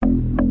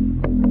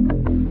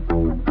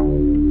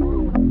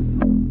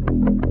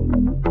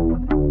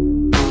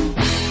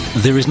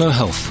There is no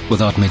health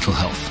without mental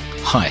health.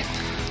 Hi,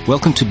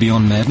 welcome to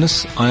Beyond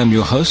Madness. I am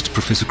your host,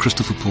 Professor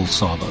Christopher Paul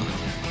Sabo.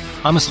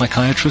 I'm a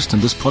psychiatrist,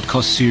 and this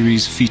podcast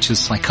series features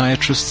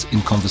psychiatrists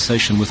in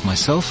conversation with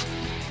myself,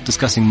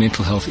 discussing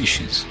mental health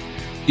issues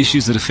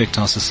that affect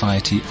our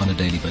society on a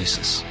daily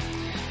basis.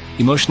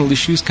 Emotional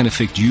issues can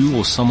affect you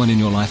or someone in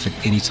your life at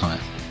any time,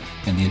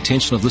 and the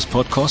intention of this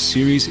podcast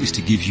series is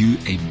to give you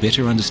a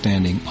better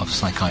understanding of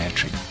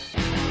psychiatry.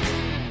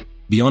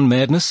 Beyond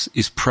Madness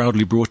is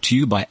proudly brought to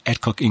you by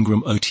Adcock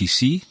Ingram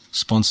OTC,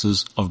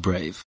 sponsors of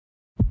Brave.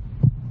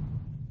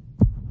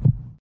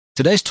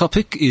 Today's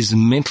topic is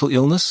mental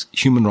illness,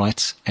 human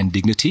rights, and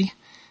dignity.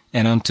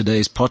 And on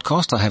today's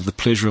podcast, I have the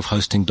pleasure of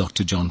hosting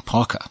Dr. John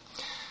Parker.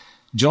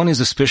 John is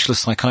a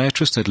specialist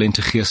psychiatrist at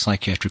Lentegeur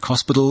Psychiatric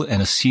Hospital and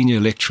a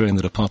senior lecturer in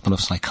the Department of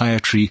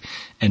Psychiatry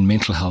and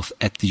Mental Health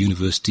at the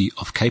University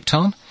of Cape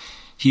Town.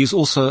 He is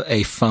also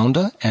a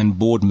founder and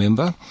board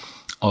member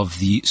of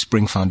the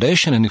Spring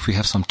Foundation, and if we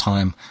have some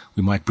time,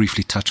 we might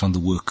briefly touch on the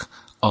work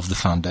of the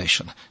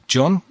foundation.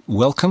 John,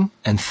 welcome,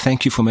 and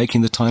thank you for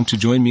making the time to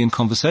join me in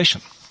conversation.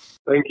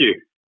 Thank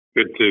you.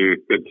 Good to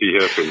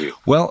hear from you.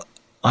 Well,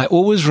 I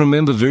always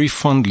remember very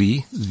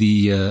fondly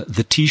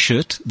the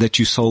T-shirt that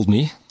you sold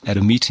me at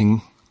a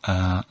meeting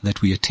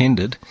that we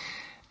attended,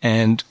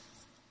 and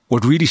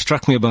what really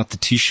struck me about the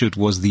T-shirt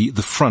was the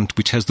front,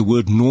 which has the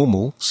word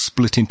normal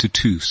split into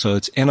two. So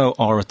it's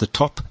N-O-R at the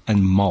top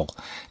and MAL,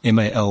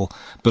 M-A-L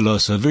below.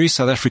 So a very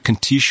South African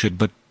T-shirt,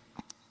 but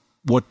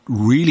what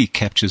really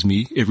captures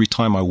me every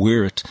time I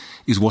wear it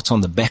is what's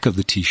on the back of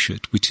the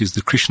T-shirt, which is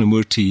the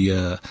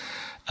Krishnamurti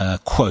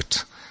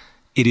quote.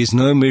 It is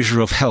no measure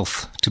of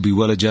health to be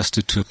well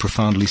adjusted to a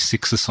profoundly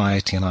sick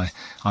society. And I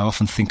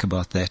often think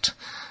about that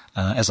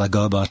as I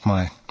go about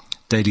my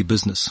daily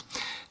business.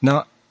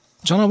 Now,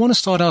 John, I want to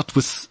start out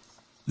with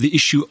the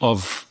issue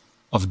of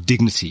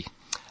dignity.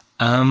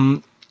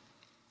 There's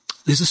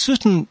a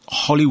certain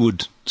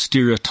Hollywood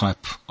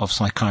stereotype of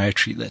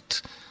psychiatry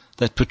that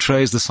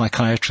portrays the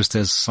psychiatrist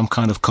as some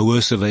kind of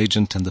coercive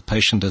agent and the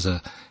patient as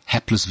a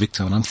hapless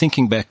victim. And I'm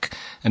thinking back,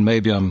 and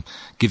maybe I'm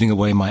giving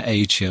away my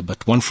age here,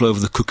 but One Flew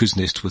Over the Cuckoo's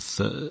Nest with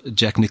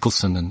Jack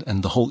Nicholson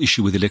and the whole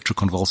issue with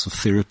electroconvulsive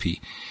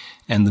therapy,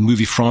 and the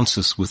movie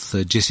Francis with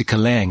Jessica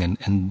Lange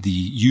and the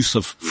use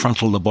of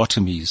frontal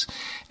lobotomies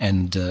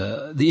and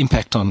the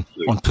impact on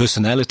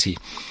personality.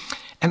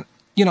 And,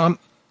 you know, I'm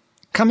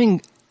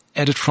coming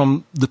at it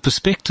from the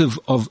perspective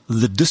of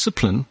the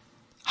discipline,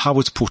 how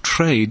it's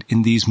portrayed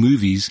in these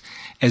movies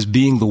as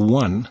being the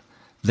one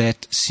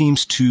that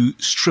seems to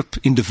strip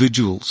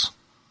individuals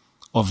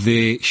of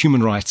their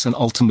human rights and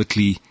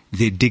ultimately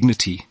their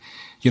dignity.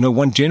 You know,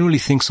 one generally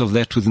thinks of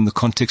that within the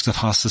context of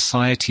how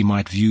society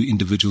might view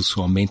individuals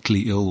who are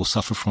mentally ill or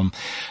suffer from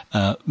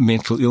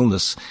mental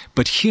illness.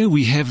 But here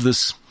we have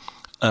this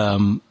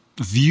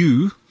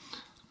view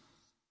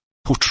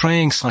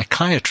portraying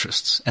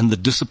psychiatrists and the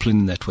discipline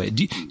in that way.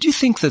 Do you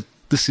think that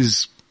this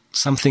is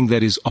something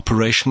that is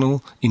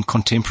operational in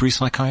contemporary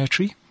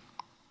psychiatry?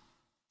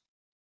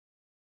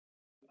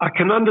 I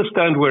can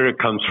understand where it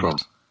comes from.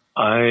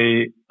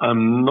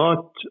 I'm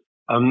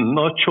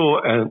not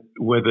sure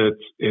whether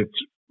it's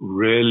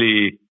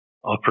really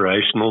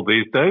operational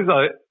these days.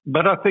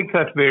 But I think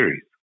that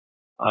varies.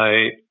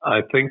 I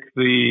think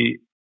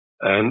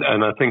and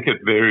I think it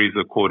varies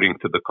according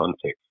to the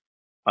context.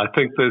 I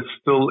think there's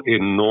still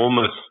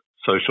enormous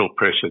social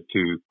pressure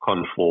to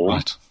conform.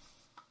 Right.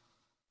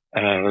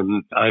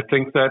 And I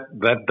think that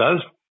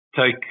does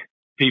take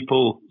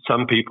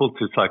some people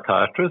to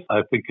psychiatrists.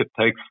 I think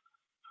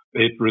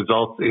it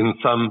results in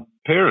some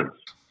parents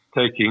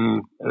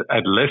taking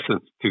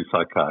adolescents to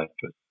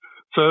psychiatrists.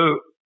 So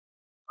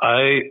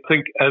I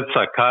think as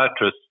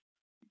psychiatrists,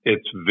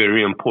 it's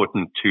very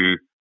important to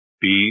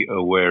be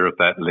aware of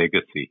that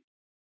legacy.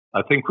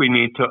 I think we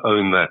need to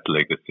own that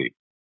legacy.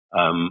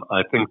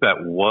 I think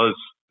that was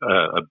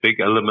a big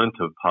element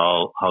of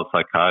how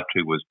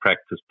psychiatry was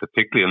practiced,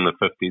 particularly in the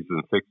 50s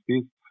and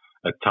 60s,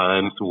 at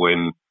times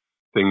when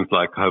things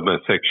like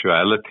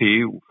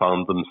homosexuality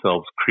found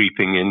themselves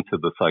creeping into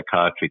the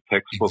psychiatry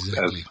textbooks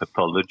as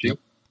pathology. Yep.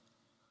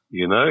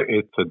 You know,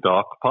 it's a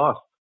dark past.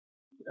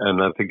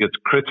 And I think it's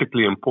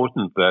critically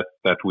important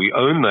that we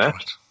own that.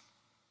 Right.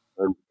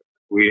 And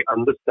we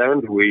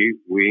understand we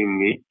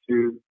need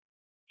to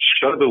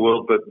show the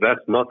world that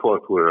that's not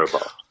what we're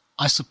about.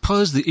 I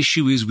suppose the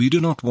issue is we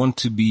do not want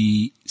to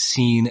be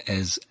seen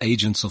as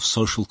agents of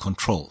social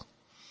control,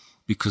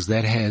 because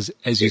that has,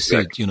 as you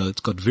said, you know,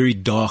 it's got very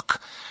dark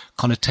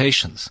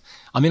connotations.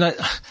 I mean,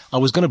 I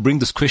was going to bring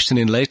this question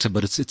in later,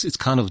 but it's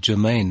kind of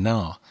germane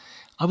now.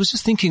 I was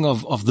just thinking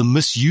of the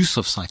misuse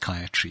of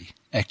psychiatry,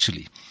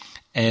 actually.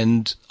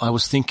 And I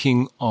was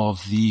thinking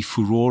of the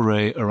furore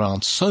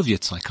around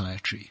Soviet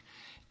psychiatry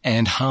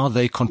and how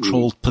they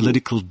controlled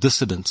political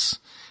dissidents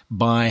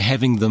by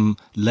having them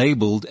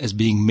labeled as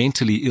being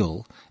mentally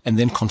ill and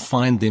then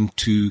confined them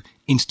to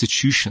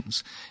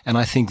institutions. And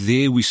I think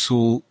there we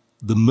saw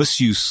the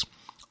misuse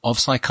of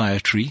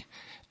psychiatry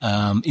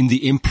in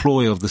the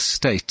employ of the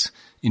state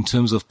in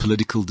terms of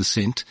political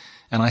dissent.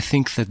 And I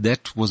think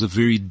that was a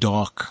very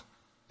dark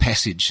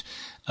passage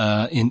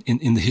in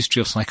the history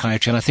of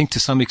psychiatry. And I think to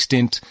some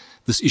extent,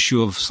 this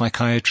issue of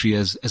psychiatry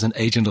as an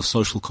agent of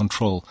social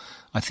control,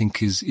 I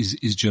think is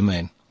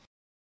germane.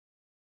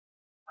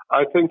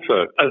 I think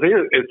so. I think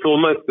it's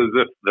almost as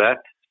if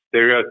that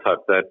stereotype,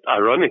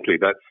 ironically,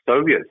 that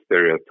Soviet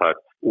stereotype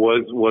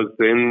was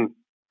then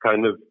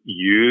kind of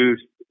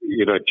used,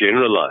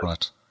 generalized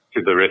Right.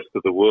 to the rest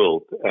of the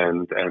world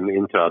and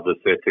into other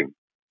settings.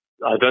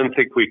 I don't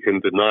think we can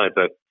deny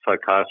that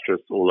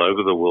psychiatrists all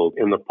over the world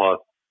in the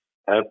past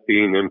have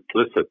been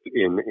implicit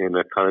in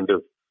a kind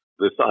of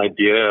this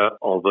idea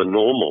of a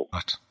normal.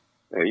 Right.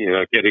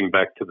 Getting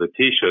back to the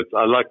T-shirts,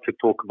 I like to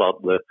talk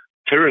about the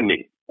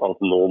tyranny of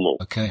normal.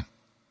 Okay.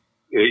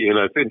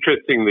 It's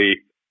interesting,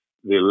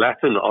 the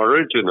Latin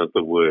origin of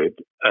the word,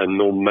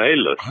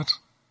 normalis, Right.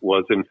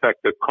 was in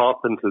fact a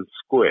carpenter's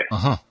square.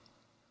 Uh-huh.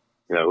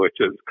 Which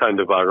is kind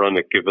of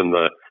ironic given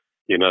the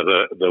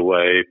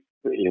way,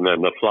 in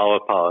the flower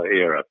power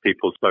era,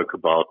 people spoke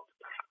about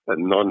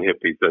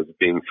non-hippies as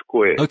being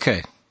square.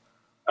 Okay.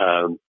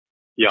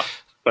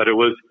 But it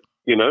was,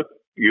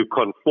 you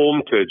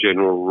conform to a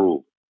general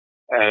rule.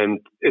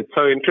 And it's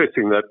so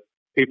interesting that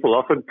people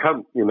often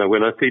come,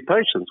 when I see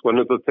patients, one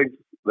of the things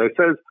they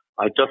say is,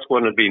 I just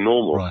want to be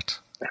normal. Right.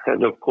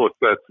 And of course,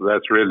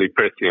 that's really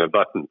pressing a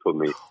button for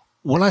me.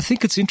 Well, I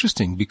think it's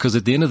interesting because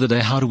at the end of the day,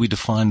 how do we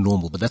define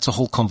normal? But that's a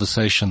whole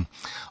conversation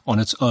on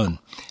its own.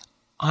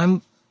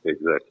 I'm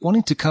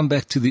wanting to come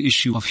back to the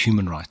issue of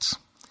human rights.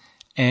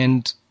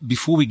 And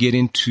before we get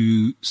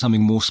into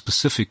something more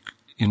specific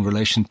in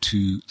relation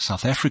to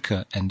South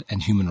Africa and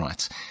human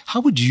rights,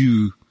 how would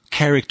you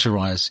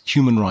characterize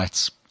human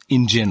rights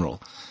in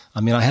general?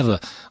 I mean, I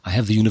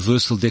have the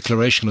Universal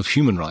Declaration of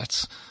Human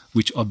Rights,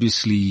 which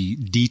obviously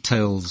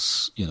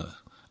details,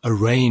 a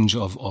range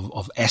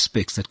of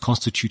aspects that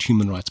constitute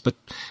human rights.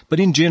 But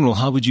in general,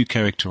 how would you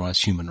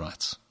characterize human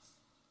rights?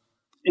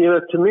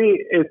 To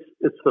me,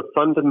 it's the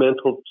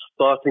fundamental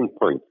starting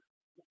point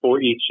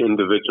for each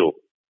individual.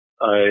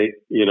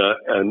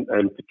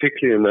 And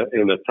particularly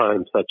in a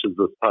time such as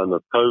this time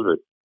of COVID,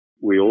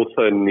 we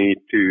also need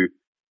to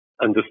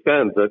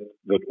understand that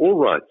all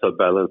rights are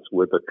balanced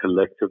with a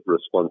collective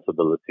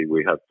responsibility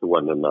we have to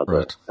one another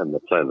Right. and the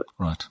planet.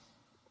 Right.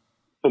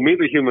 For me,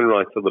 the human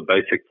rights are the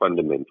basic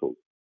fundamentals.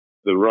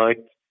 The right,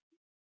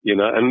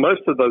 and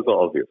most of those are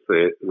obvious.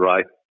 The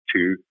right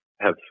to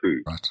have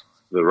food, Right.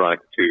 the right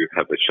to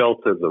have a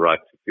shelter, the right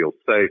to feel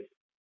safe,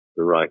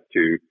 the right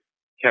to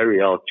carry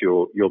out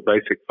your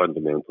basic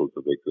fundamentals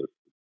of existence.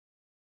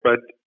 But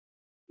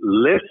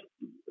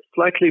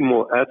slightly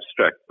more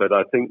abstract, but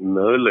I think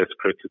no less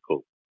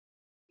critical,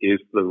 is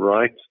the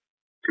right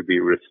to be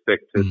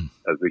respected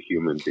as a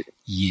human being.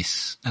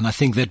 Yes. And I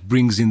think that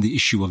brings in the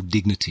issue of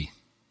dignity.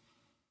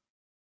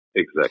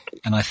 Exactly.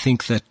 And I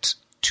think that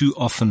too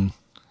often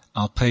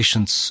our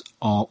patients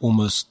are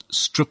almost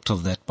stripped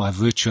of that by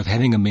virtue of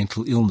having a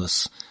mental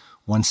illness.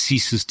 One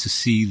ceases to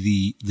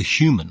see the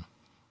human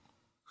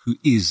who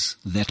is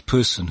that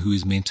person who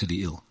is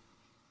mentally ill.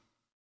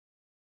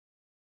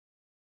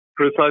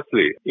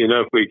 Precisely.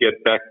 If we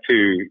get back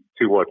to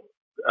what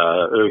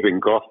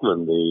Irving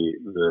Goffman,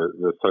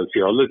 the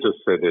sociologist,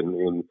 said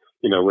in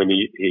when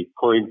he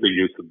coined the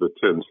use of the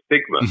term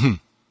stigma,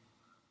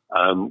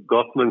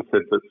 Goffman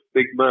said that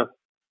stigma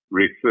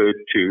referred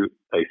to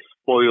a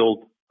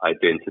spoiled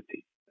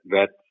identity.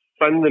 That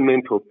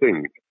fundamental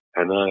thing,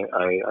 and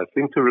I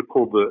seem to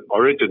recall the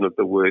origin of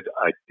the word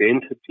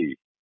identity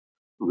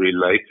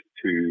relates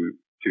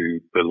to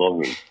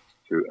belonging,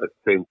 to a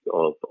sense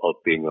of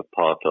being a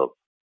part of.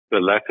 The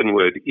Latin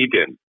word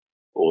idem,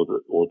 or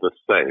the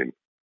same.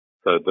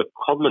 So the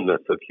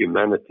commonness of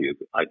humanity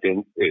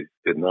is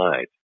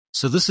denied.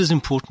 So this is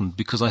important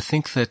because I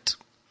think that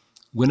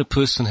when a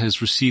person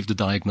has received a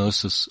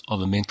diagnosis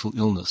of a mental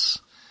illness,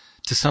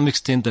 to some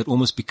extent that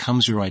almost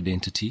becomes your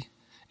identity,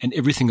 and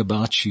everything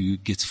about you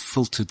gets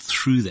filtered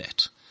through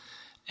that.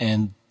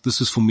 And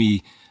this is for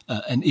me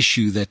an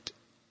issue that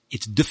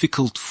it's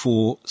difficult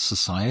for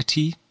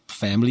society,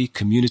 family,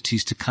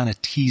 communities to kind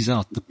of tease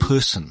out the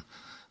person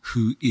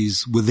who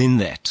is within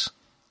that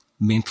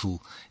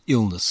mental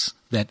illness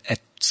that at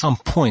some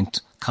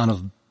point kind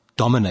of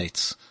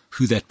dominates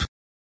who that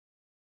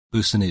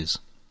person is.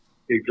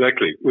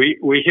 Exactly.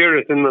 We hear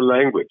it in the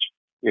language.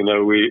 We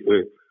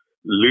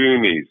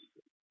loonies,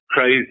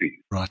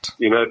 crazy. Right.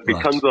 It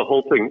becomes a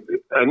whole thing.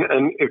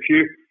 And if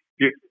you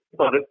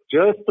thought it,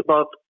 just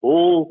about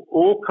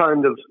all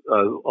kind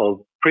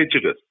of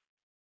prejudice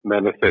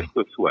manifest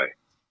this way.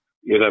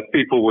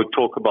 People would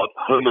talk about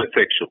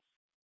homosexuals.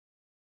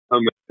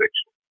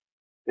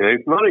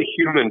 It's not a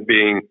human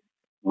being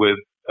with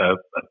a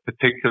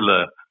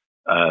particular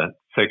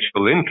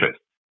sexual interest.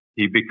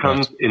 He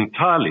becomes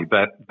entirely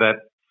that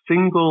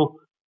single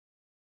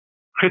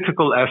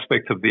critical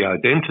aspect of the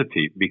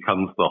identity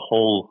becomes the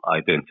whole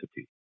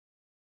identity.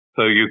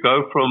 So you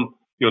go from,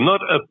 you're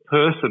not a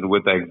person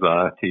with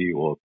anxiety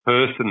or a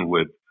person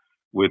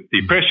with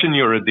depression,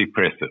 you're a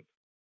depressive.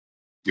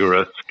 You're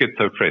a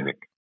schizophrenic.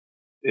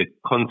 It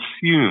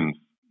consumes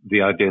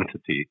the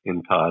identity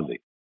entirely.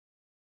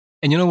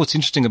 And you know what's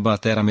interesting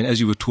about that? I mean, as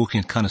you were talking,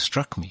 it kind of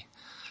struck me.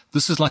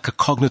 This is like a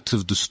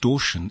cognitive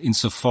distortion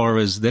insofar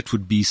as that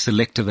would be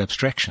selective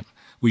abstraction,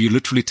 where you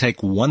literally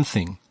take one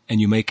thing and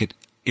you make it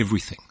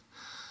everything.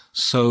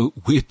 So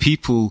where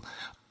people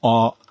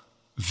are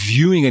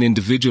viewing an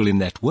individual in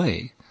that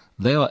way,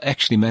 they are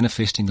actually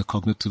manifesting a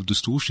cognitive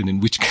distortion, in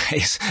which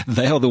case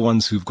they are the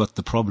ones who've got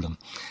the problem,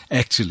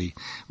 actually,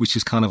 which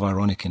is kind of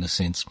ironic in a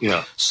sense.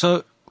 Yeah.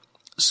 So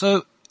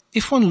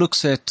if one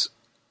looks at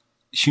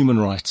human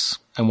rights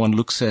and one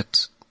looks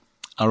at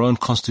our own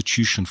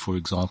constitution, for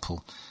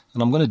example,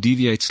 and I'm going to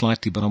deviate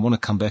slightly, but I want to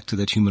come back to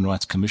that Human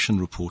Rights Commission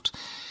report.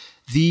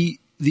 The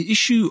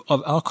issue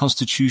of our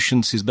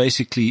constitution says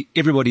basically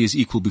everybody is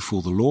equal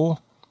before the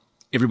law.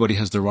 Everybody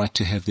has the right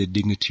to have their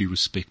dignity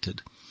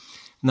respected.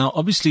 Now,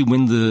 obviously,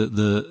 when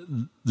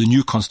the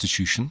new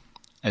constitution,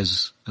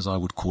 as I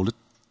would call it,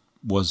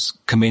 was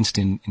commenced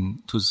it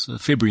was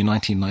February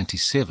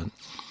 1997,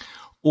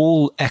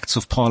 all acts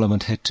of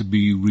parliament had to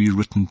be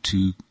rewritten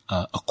to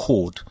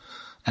accord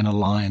and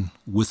align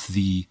with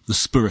the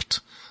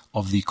spirit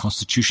of the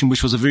constitution,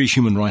 which was a very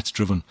human rights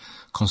driven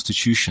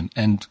constitution.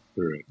 And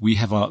we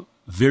have our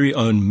very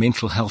own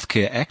Mental Health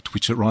Care Act,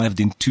 which arrived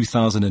in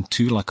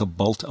 2002 like a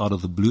bolt out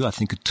of the blue. I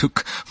think it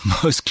took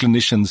most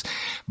clinicians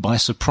by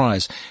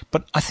surprise.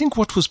 But I think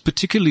what was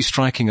particularly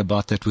striking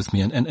about that with me,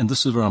 and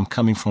this is where I'm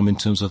coming from in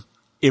terms of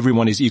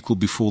everyone is equal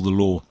before the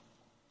law,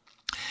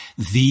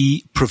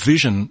 the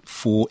provision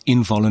for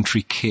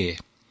involuntary care,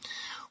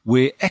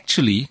 where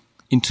actually,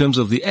 in terms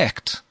of the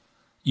Act,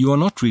 you are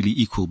not really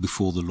equal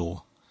before the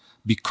law,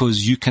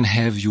 because you can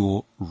have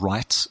your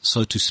rights,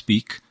 so to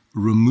speak,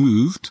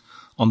 removed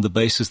on the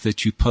basis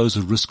that you pose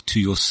a risk to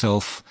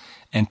yourself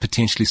and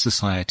potentially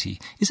society.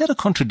 Is that a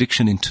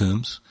contradiction in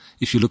terms,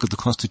 if you look at the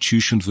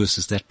Constitution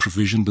versus that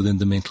provision within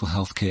the Mental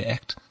Health Care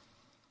Act?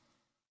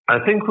 I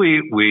think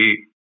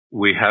we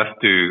have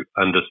to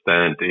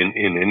understand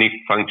in any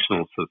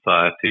functional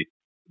society,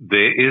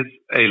 there is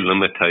a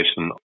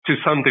limitation to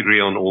some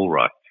degree on all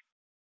rights.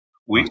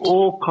 We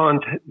all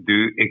can't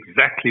do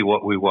exactly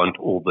what we want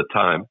all the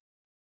time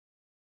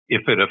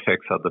if it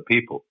affects other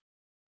people.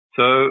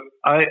 So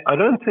I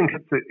don't think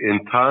it's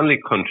entirely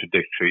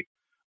contradictory,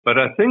 but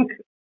I think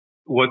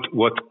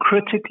what's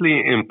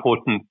critically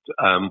important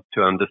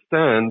to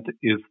understand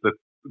is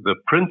the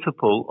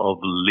principle of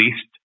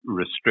least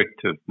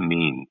restrictive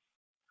means,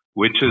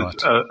 which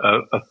is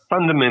a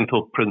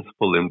fundamental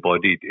principle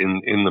embodied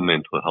in the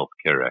Mental Health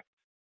Care Act.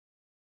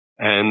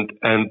 And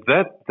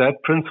that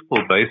principle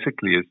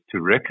basically is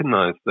to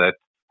recognize that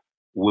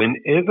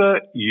whenever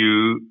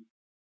you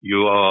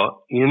are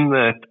in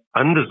that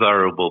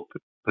undesirable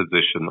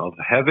position of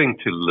having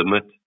to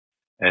limit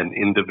an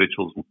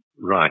individual's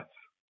rights,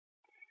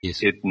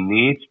 yes, it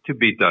needs to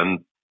be done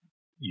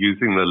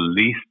using the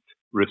least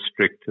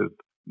restrictive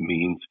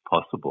means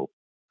possible.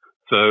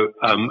 So,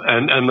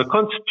 and the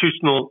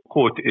Constitutional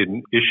Court,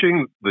 in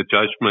issuing the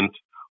judgment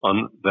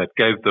that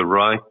gave the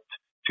right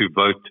to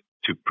vote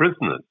to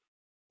prisoners,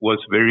 was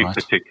very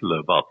particular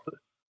about this.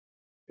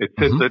 It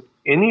said that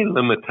any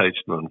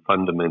limitation on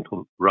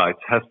fundamental rights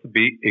has to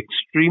be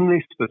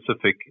extremely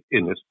specific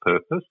in its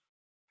purpose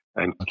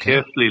and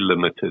carefully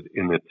limited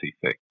in its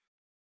effect.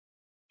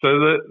 So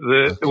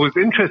it was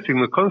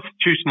interesting. The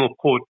Constitutional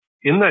Court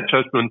in that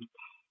judgment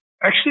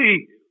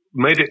actually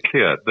made it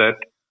clear that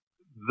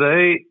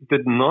they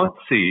did not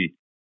see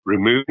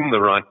removing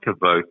the right to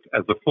vote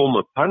as a form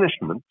of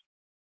punishment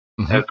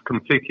as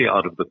completely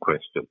out of the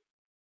question.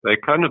 They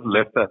kind of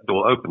left that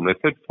door open. They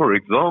said, for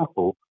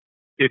example,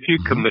 if you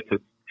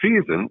committed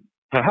treason,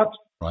 perhaps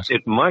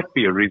it might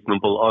be a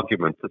reasonable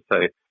argument to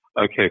say,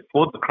 okay,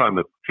 for the crime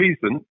of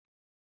treason,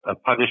 a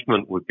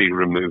punishment would be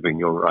removing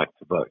your right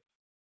to vote.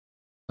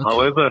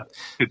 However,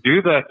 to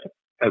do that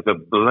as a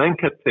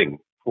blanket thing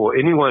for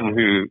anyone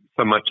who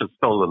so much as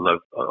stole a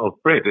loaf of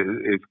bread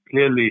is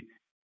clearly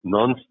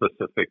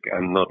non-specific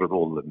and not at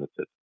all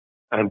limited.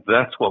 And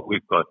that's what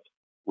we've got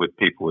with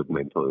people with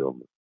mental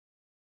illness.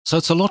 So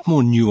it's a lot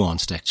more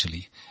nuanced,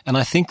 actually. And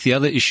I think the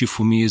other issue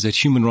for me is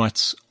that human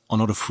rights are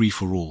not a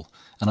free-for-all.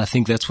 And I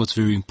think that's what's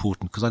very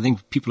important, because I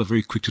think people are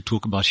very quick to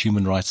talk about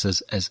human rights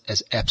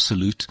as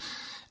absolute.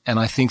 And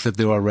I think that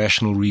there are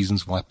rational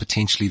reasons why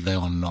potentially they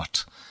are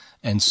not.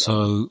 And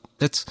so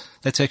that's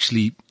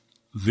actually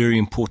very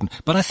important.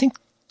 But I think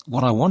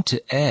what I want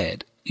to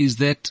add is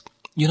that,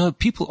 you know,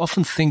 people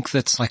often think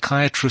that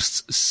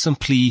psychiatrists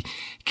simply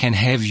can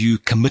have you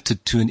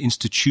committed to an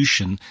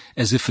institution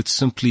as if it's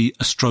simply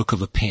a stroke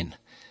of a pen.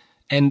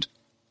 And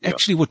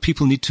actually what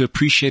people need to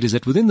appreciate is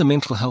that within the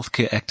Mental Health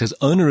Care Act, as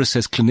onerous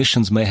as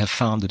clinicians may have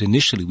found it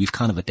initially, we've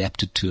kind of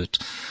adapted to it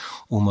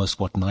almost,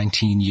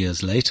 19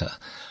 years later.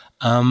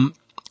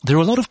 There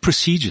are a lot of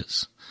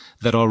procedures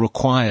that are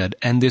required,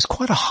 and there's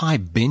quite a high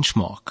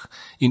benchmark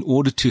in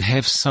order to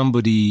have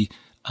somebody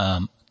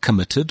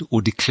committed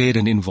or declared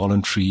an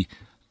involuntary,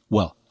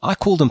 well, I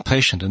call them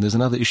patient, and there's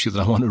another issue that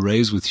I want to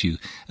raise with you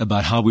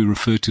about how we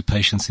refer to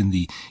patients in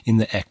the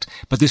Act.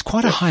 But there's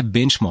quite a high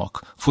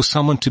benchmark for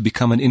someone to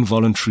become an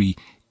involuntary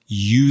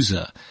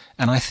user.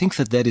 And I think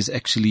that is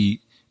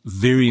actually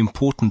very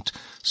important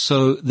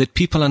so that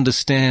people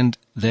understand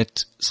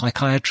that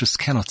psychiatrists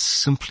cannot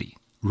simply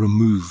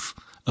remove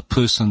a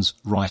person's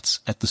rights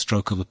at the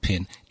stroke of a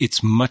pen.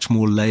 It's much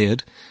more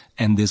layered,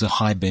 and there's a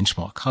high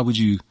benchmark. How would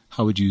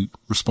you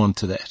respond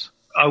to that?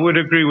 I would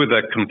agree with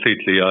that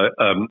completely.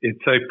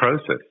 It's a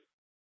process.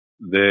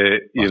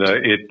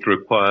 It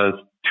requires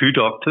two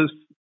doctors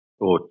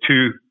or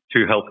two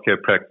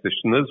healthcare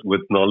practitioners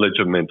with knowledge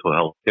of mental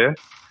health care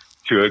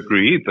to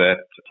agree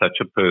that such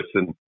a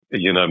person,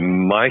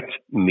 might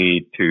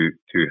need to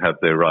have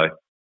their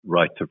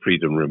right to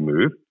freedom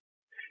removed.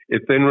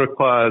 It then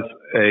requires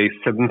a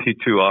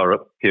 72-hour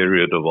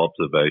period of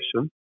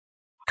observation.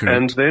 Correct.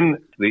 And then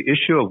the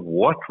issue of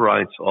what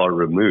rights are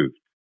removed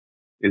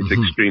is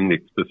extremely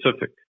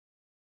specific,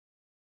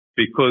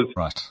 because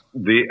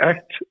the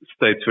Act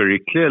states very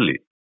clearly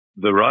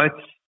the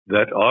rights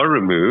that are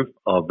removed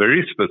are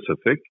very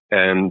specific,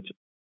 and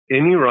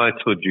any rights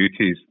or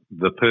duties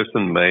the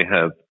person may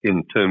have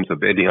in terms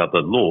of any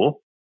other law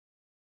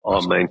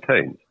are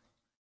maintained.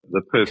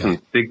 The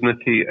person's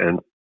dignity and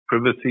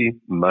privacy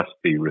must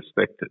be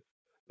respected.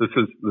 This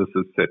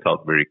is set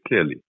out very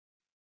clearly.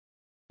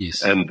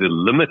 Yes. And the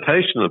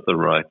limitation of the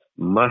rights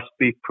must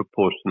be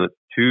proportionate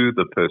to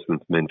the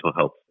person's mental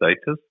health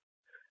status,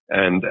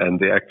 and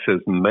the Act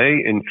says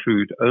may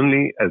intrude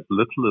only as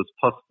little as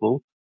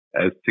possible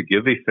as to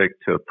give effect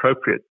to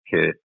appropriate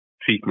care,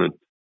 treatment,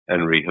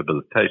 and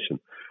rehabilitation.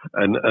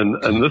 And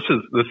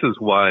this is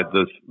why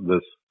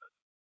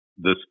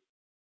this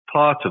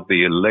part of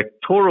the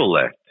Electoral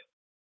Act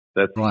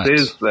that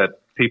says that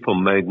people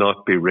may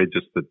not be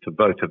registered to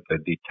vote if they're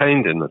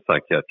detained in a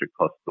psychiatric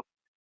hospital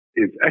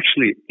is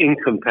actually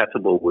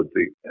incompatible with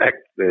the Act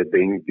they're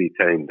being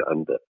detained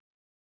under.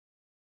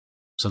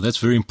 So that's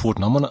very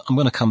important. I'm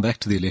going to come back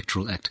to the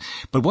Electoral Act.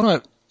 But what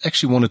I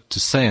actually wanted to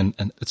say, and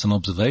it's an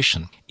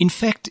observation, in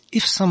fact,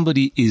 if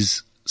somebody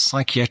is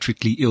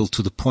psychiatrically ill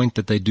to the point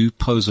that they do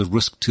pose a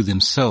risk to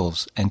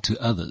themselves and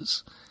to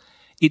others,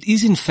 it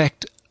is in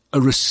fact a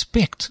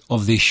respect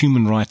of their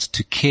human rights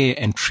to care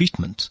and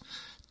treatment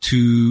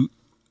to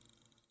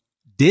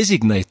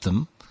designate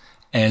them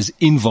as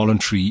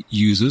involuntary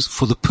users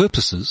for the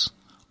purposes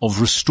of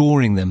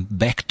restoring them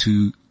back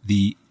to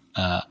the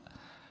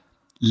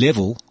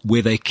level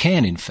where they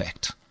can, in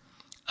fact,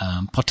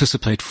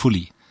 participate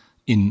fully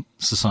in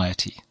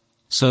society.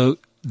 So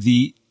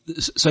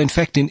in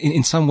fact,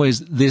 in some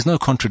ways, there's no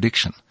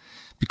contradiction,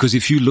 because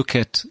if you look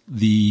at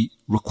the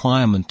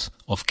requirement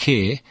of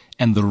care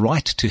and the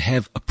right to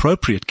have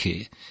appropriate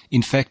care,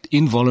 in fact,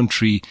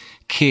 involuntary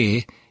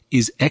care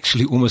is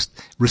actually almost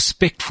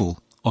respectful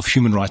of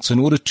human rights. So in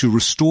order to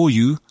restore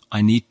you,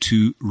 I need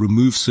to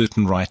remove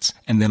certain rights,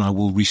 and then I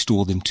will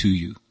restore them to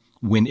you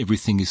when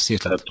everything is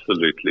settled.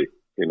 Absolutely.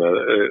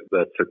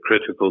 That's a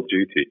critical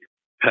duty.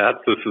 Perhaps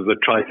this is a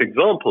trite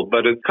example,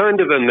 but it's kind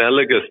of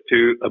analogous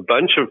to a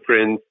bunch of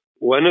friends.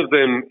 One of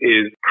them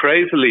is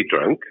crazily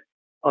drunk.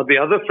 Are the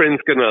other friends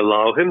going to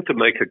allow him to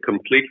make a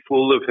complete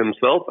fool of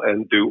himself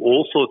and do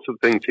all sorts of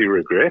things he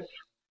regrets?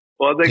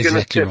 Or are they going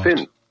to step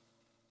in?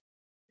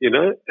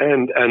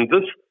 And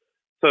this,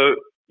 so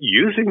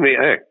using the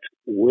Act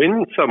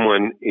when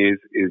someone is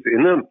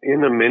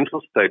in a mental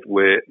state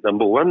where,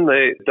 number one,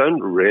 they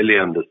don't really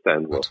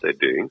understand what they're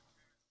doing.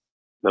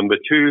 Number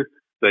two,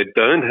 they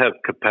don't have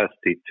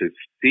capacity to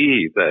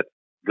see that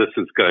this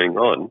is going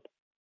on.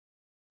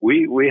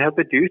 We have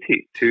a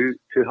duty to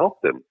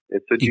help them.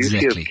 It's a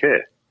duty of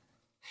care.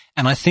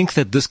 And I think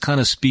that this kind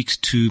of speaks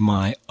to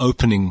my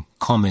opening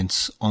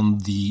comments on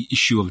the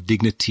issue of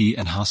dignity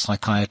and how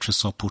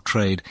psychiatrists are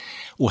portrayed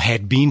or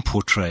had been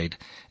portrayed.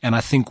 And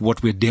I think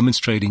what we're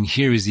demonstrating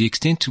here is the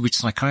extent to which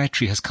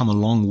psychiatry has come a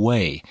long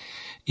way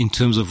in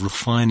terms of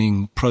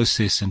refining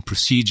process and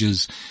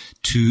procedures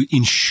to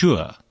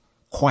ensure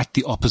quite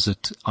the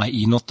opposite,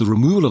 i.e. not the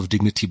removal of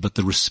dignity, but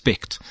the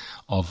respect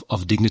of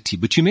dignity.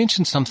 But you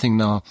mentioned something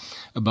now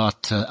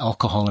about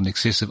alcohol and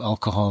excessive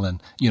alcohol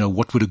and,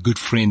 what would a good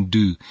friend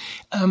do?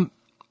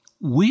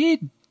 Where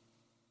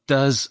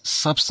does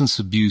substance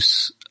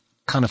abuse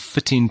kind of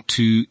fit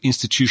into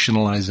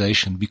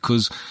institutionalization?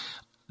 Because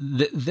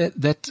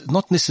that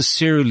not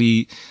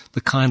necessarily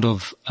the kind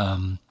of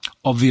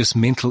obvious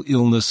mental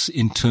illness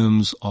in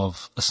terms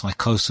of a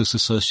psychosis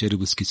associated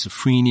with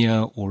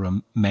schizophrenia or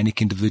a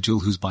manic individual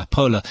who's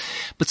bipolar,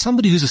 but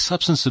somebody who's a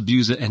substance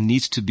abuser and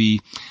needs to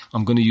be,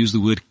 I'm going to use the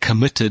word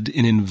committed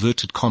in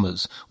inverted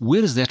commas.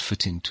 Where does that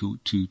fit into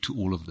to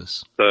all of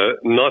this? So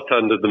not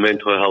under the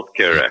Mental Health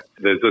Care Act.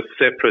 There's a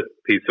separate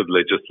piece of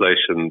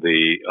legislation,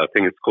 I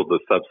think it's called the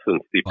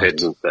Substance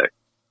Dependence Act,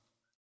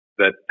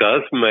 that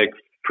does make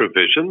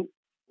provision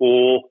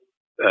for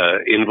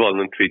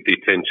involuntary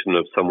detention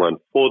of someone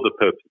for the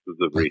purposes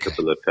of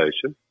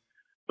rehabilitation.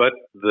 But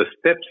the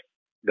steps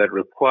that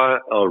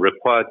are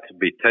required to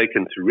be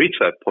taken to reach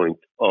that point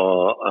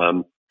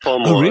are far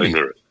more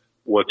onerous.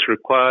 What's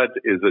required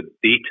is a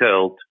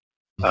detailed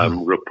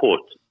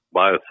report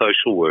by a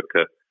social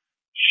worker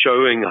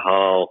showing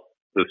how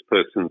this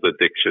person's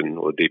addiction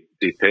or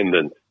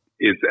dependence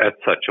is at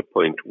such a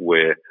point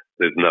where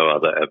there's no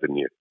other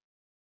avenue.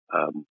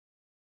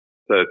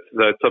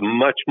 That's a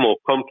much more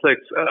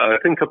complex, I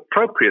think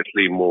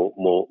appropriately more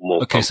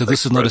Okay, so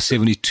this is not a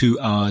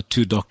 72-hour,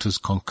 2 doctors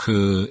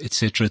concur,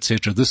 etc.,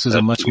 etc. This is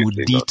a much more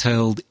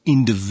detailed,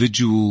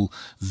 individual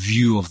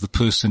view of the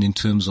person in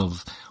terms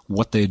of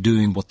what they're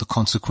doing, what the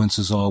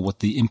consequences are, what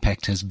the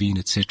impact has been,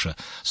 etc.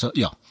 So,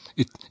 yeah,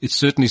 it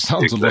certainly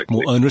sounds a lot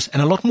more onerous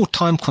and a lot more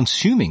time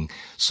consuming.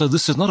 So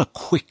this is not a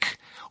quick,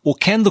 or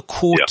can the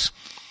court...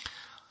 Yeah.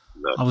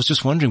 No. I was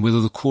just wondering whether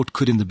the court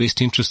could, in the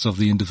best interest of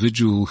the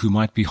individual who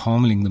might be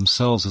harming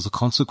themselves as a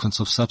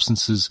consequence of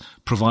substances,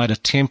 provide a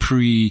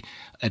temporary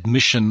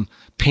admission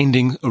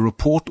pending a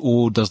report,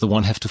 or does the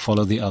one have to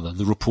follow the other,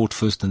 the report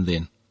first and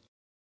then?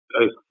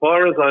 As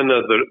far as I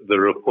know, the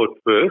report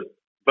first,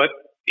 but,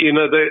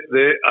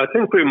 I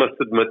think we must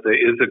admit there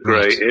is a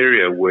grey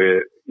area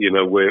where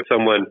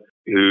someone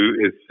who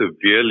is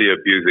severely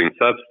abusing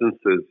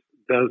substances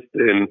does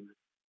then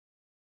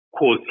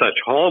cause such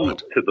harm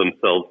to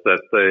themselves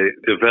that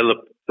they develop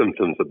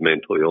symptoms of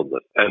mental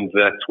illness. And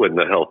that's when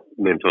the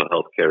Mental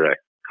Health Care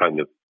Act kind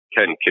of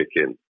can kick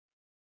in.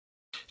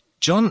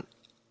 John,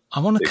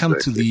 I want to come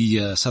to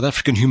the South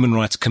African Human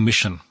Rights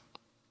Commission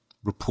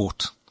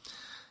report.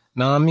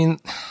 Now, I mean,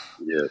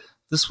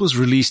 this was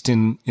released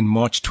in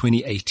March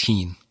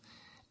 2018.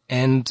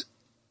 And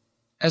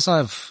as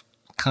I've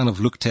kind of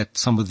looked at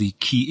some of the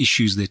key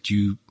issues that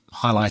you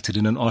highlighted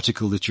in an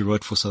article that you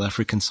wrote for South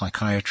African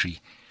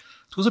Psychiatry,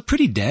 it was a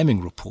pretty damning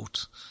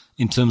report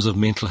in terms of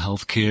mental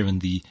health care and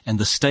the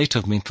state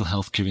of mental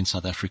health care in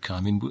South Africa.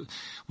 I mean,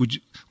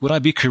 would I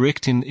be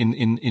correct in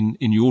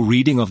your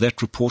reading of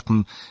that report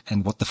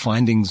and what the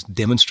findings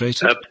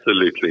demonstrated?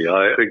 Absolutely.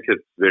 I think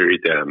it's very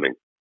damning.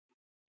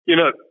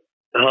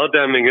 How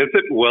damning is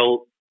it?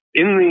 Well,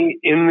 in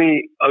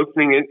the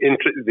opening,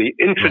 the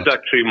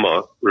introductory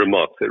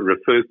remarks, it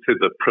refers to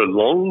the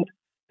prolonged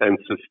and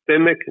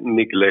systemic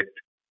neglect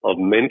of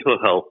mental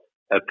health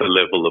at the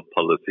level of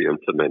policy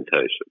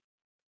implementation.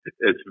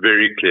 It's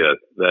very clear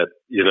that,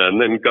 and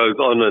then goes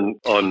on and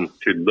on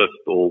to list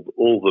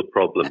all the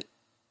problems.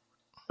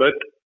 But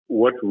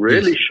what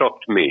really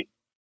shocked me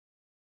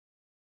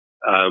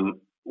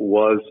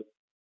was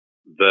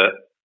the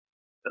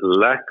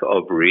lack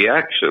of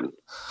reaction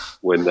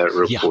when that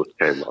report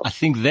came out. I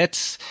think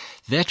that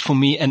for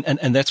me,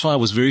 and that's why I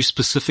was very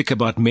specific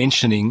about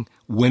mentioning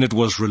when it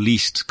was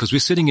released, because we're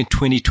sitting in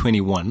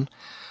 2021,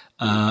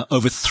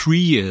 over 3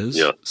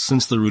 years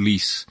since the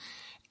release.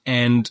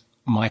 And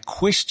my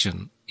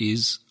question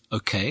is,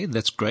 okay,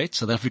 that's great.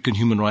 South African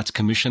Human Rights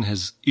Commission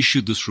has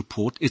issued this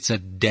report. It's a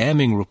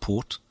damning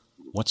report.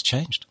 What's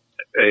changed?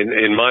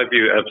 In my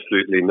view,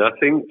 absolutely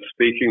nothing.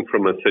 Speaking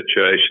from a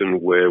situation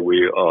where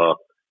we are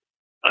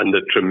under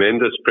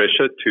tremendous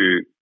pressure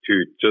to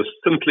just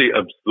simply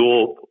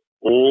absorb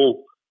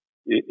all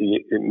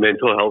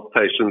mental health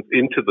patients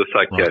into the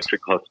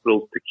psychiatric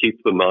hospitals to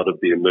keep them out of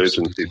the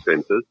emergency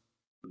centers.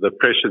 The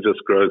pressure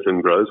just grows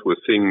and grows. We're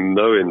seeing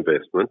no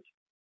investment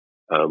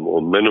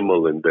or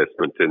minimal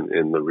investment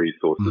in the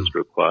resources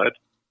required.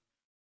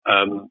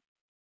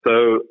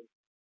 So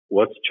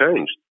what's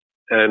changed?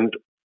 And,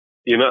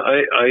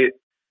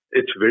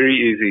 it's very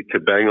easy to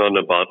bang on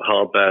about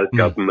how bad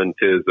government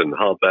is and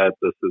how bad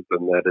this is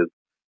and that is.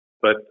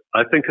 But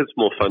I think it's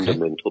more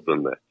fundamental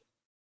than that.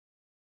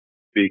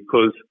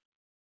 Because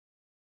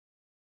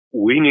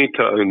we need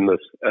to own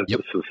this as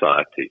a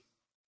society.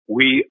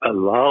 We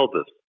allow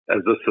this.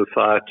 As a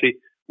society,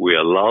 we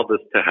allow this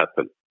to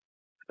happen.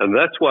 And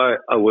that's why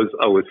I was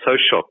so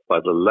shocked by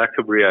the lack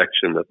of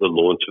reaction at the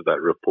launch of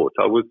that report.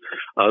 I was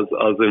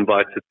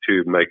invited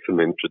to make some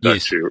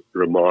introductory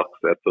remarks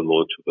at the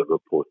launch of the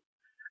report.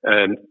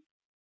 And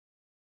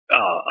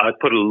I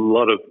put a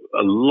lot of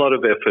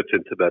effort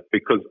into that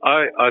because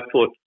I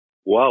thought,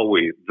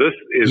 this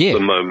is the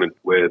moment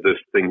where this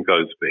thing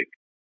goes big.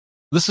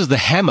 This is the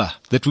hammer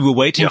that we were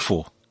waiting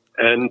for.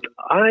 And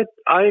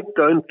I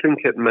don't think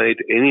it made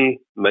any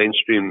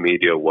mainstream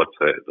media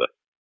whatsoever.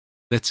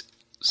 That's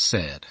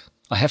sad.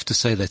 I have to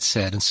say that's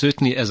sad. And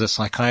certainly as a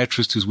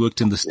psychiatrist who's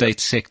worked in the state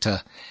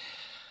sector,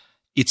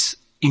 it's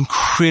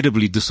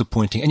incredibly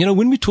disappointing. And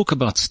when we talk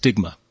about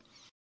stigma,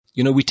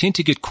 we tend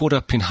to get caught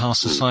up in how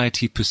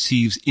society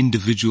perceives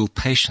individual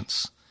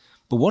patients.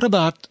 But what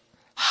about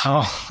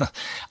how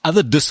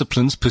other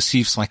disciplines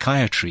perceive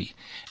psychiatry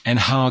and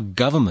how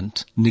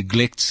government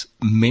neglects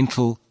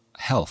mental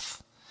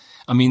health?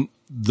 I mean,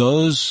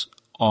 those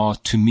are,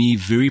 to me,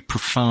 very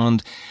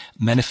profound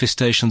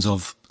manifestations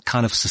of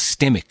kind of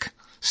systemic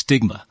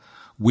stigma,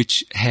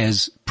 which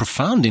has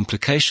profound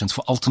implications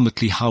for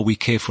ultimately how we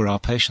care for our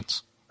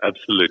patients.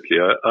 Absolutely.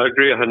 I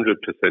agree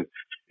 100%.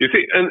 You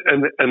see,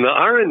 and the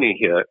irony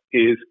here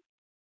is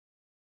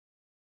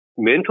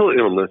mental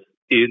illness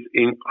is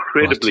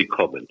incredibly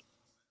common.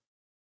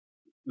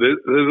 There's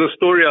a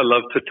story I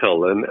love to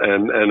tell,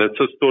 and it's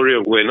a story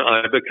of when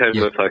I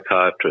became a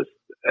psychiatrist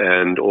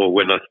or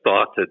when I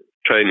started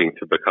training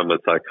to become a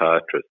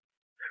psychiatrist.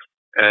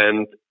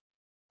 And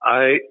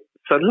I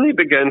suddenly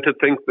began to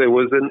think there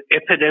was an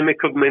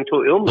epidemic of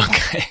mental illness.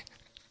 Okay.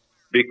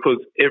 Because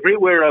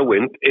everywhere I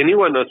went,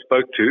 anyone I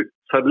spoke to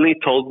suddenly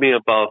told me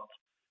about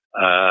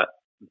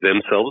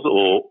themselves,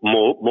 or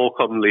more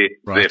commonly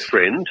their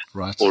friend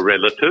or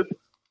relative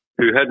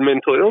who had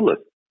mental illness.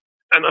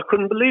 And I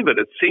couldn't believe it.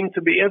 It seemed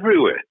to be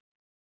everywhere.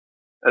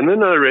 And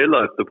then I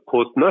realized, of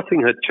course,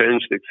 nothing had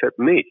changed except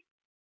me.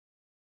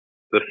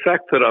 The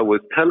fact that I was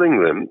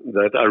telling them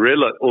that I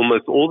realized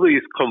almost all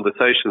these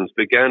conversations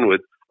began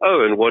with,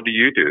 "Oh, and what do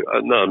you do?"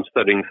 "No, I'm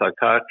studying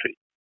psychiatry."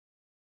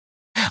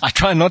 I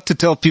try not to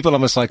tell people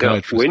I'm a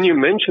psychiatrist. Now, when you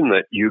mention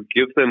that, you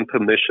give them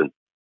permission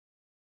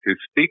to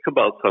speak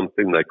about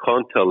something they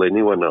can't tell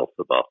anyone else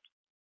about.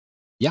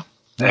 Yeah,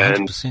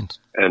 100%.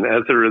 And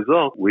as a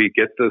result, we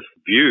get this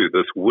view,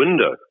 this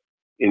window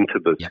into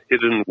this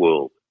hidden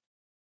world.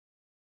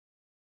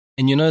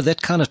 And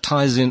that kind of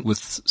ties in with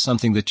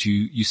something that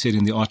you said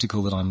in the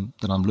article that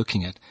I'm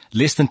looking at.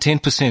 Less than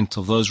 10%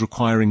 of those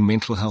requiring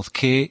mental health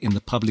care in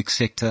the public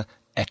sector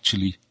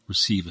actually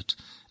receive it.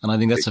 And I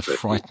think that's a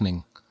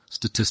frightening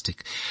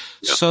statistic.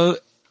 Yeah. So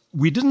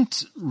we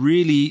didn't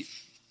really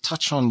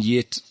touch on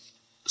yet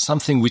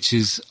something which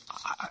is,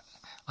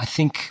 I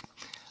think,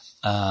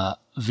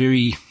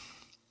 very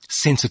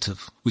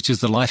sensitive, which is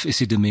the Life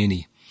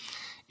Esidimeni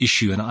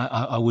issue. And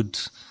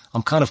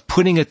I'm kind of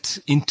putting it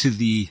into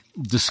the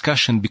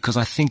discussion because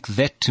I think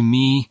that to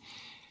me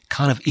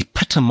kind of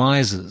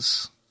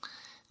epitomizes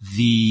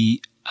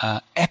the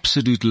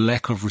absolute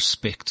lack of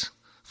respect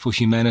for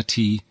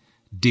humanity,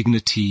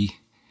 dignity,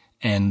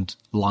 and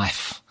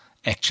life.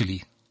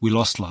 Actually, we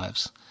lost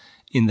lives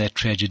in that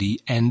tragedy.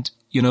 And,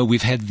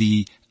 we've had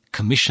the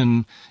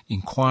commission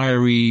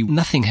inquiry.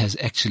 Nothing has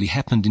actually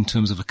happened in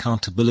terms of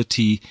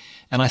accountability.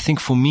 And I think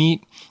for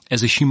me,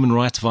 as a human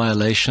rights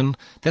violation,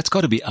 that's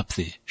got to be up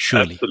there,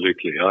 surely.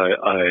 Absolutely.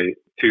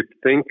 To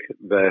think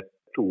that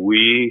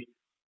we,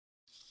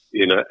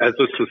 as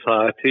a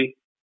society,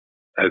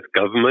 as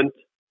government,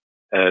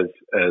 as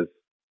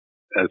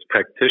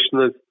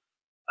practitioners,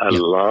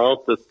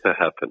 allowed this to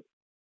happen.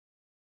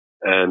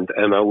 And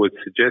I would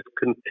suggest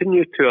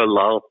continue to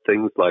allow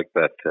things like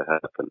that to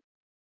happen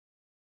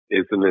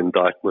is an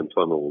indictment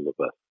on all of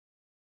us.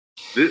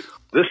 This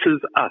is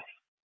us.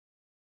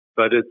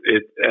 But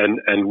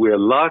and we're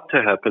allowed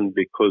to happen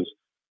because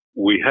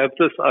we have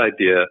this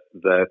idea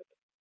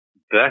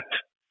that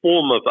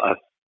form of us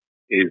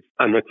is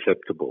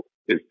unacceptable,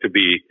 is to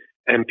be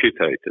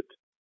amputated.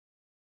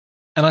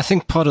 And I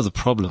think part of the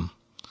problem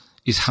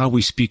is how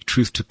we speak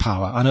truth to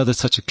power. I know that's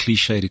such a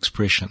cliched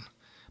expression,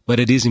 but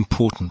it is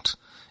important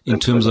in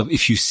terms of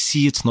if you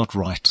see it's not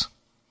right,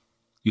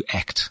 you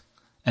act.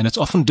 And it's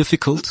often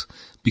difficult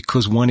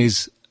because one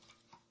is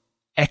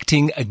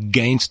acting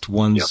against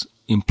one's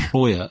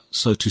employer,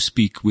 so to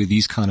speak, where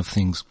these kind of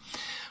things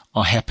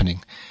are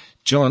happening.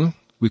 John,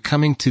 we're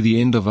coming to the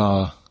end of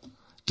our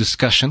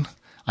discussion.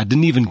 I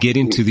didn't even get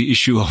into the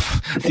issue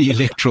of the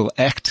Electoral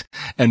Act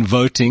and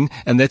voting,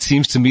 and that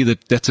seems to me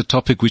that that's a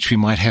topic which we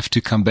might have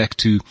to come back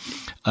to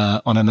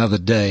on another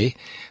day.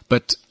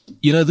 But,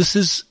 this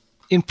is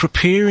in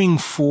preparing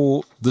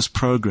for this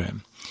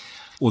program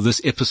or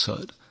this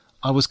episode,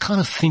 I was kind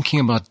of thinking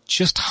about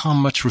just how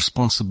much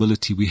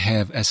responsibility we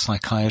have as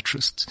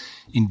psychiatrists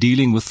in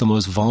dealing with the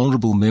most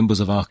vulnerable members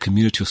of our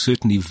community, or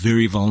certainly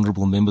very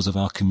vulnerable members of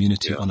our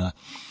community on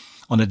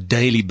a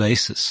daily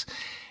basis.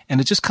 And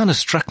it just kind of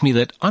struck me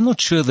that I'm not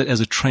sure that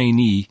as a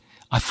trainee,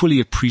 I fully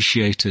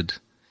appreciated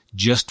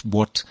just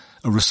what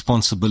a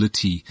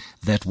responsibility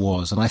that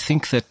was. And I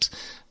think that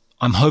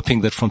I'm hoping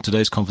that from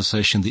today's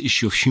conversation, the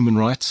issue of human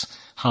rights,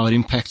 how it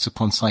impacts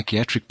upon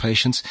psychiatric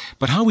patients,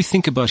 but how we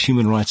think about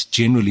human rights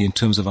generally in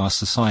terms of our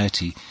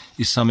society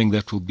is something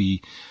that will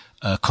be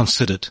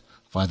considered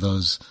by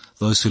those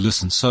who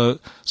listen. So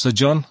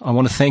John, I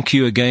want to thank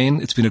you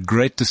again. It's been a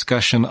great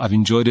discussion. I've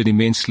enjoyed it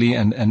immensely,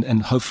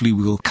 and hopefully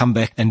we'll come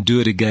back and do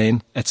it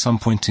again at some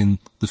point in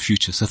the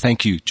future. So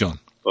thank you, John.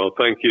 Well,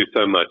 thank you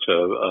so much.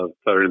 I've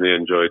thoroughly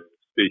enjoyed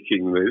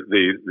speaking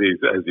these,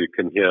 as you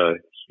can hear,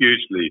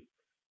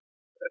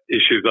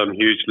 issues I'm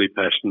hugely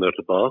passionate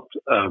about.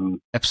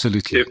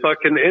 Absolutely. If I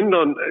can end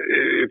on,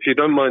 if you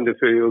don't mind, if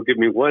you'll give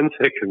me 1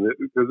 second.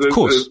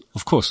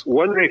 Of course.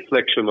 One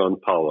reflection on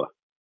power.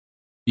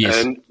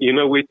 Yes. And,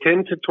 we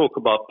tend to talk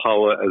about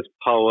power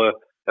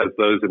as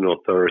those in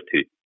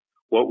authority.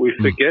 What we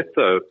forget,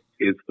 though,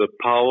 is the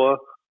power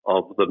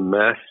of the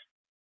masses,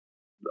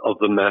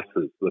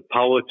 the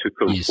power to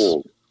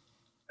conform. Yes.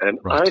 And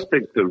right. I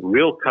think the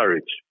real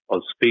courage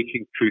of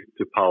speaking truth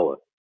to power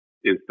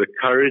is the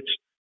courage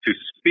to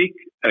speak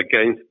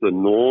against the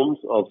norms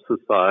of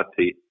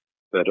society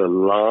that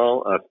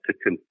allow us to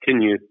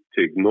continue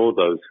to ignore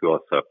those who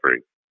are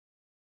suffering.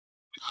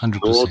 100%.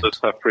 Ignore the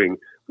suffering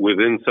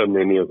within so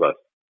many of us.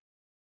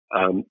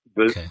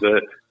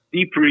 The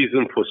deep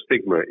reason for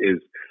stigma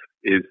is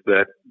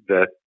that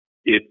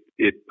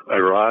it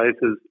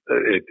arises,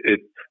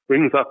 it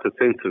brings up a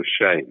sense of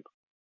shame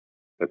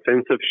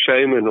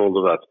in all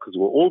of us because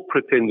we're all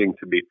pretending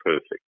to be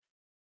perfect.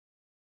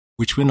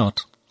 Which we're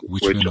not.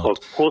 Which of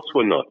course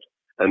we're not.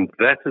 And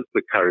that is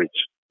the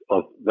courage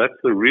that's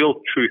the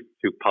real truth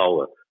to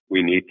power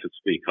we need to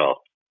speak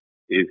out,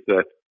 is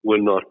that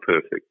we're not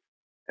perfect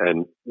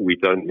and we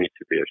don't need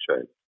to be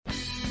ashamed.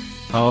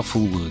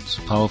 Powerful words,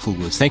 powerful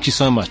words. Thank you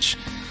so much.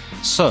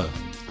 So,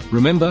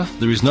 remember,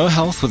 there is no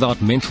health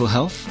without mental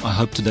health. I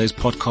hope today's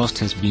podcast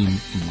has been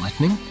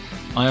enlightening.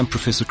 I am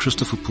Professor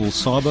Christopher Paul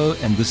Sabo,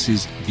 and this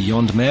is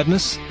Beyond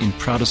Madness in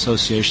proud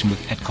association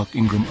with Adcock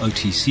Ingram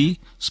OTC,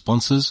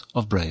 sponsors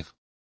of Brave.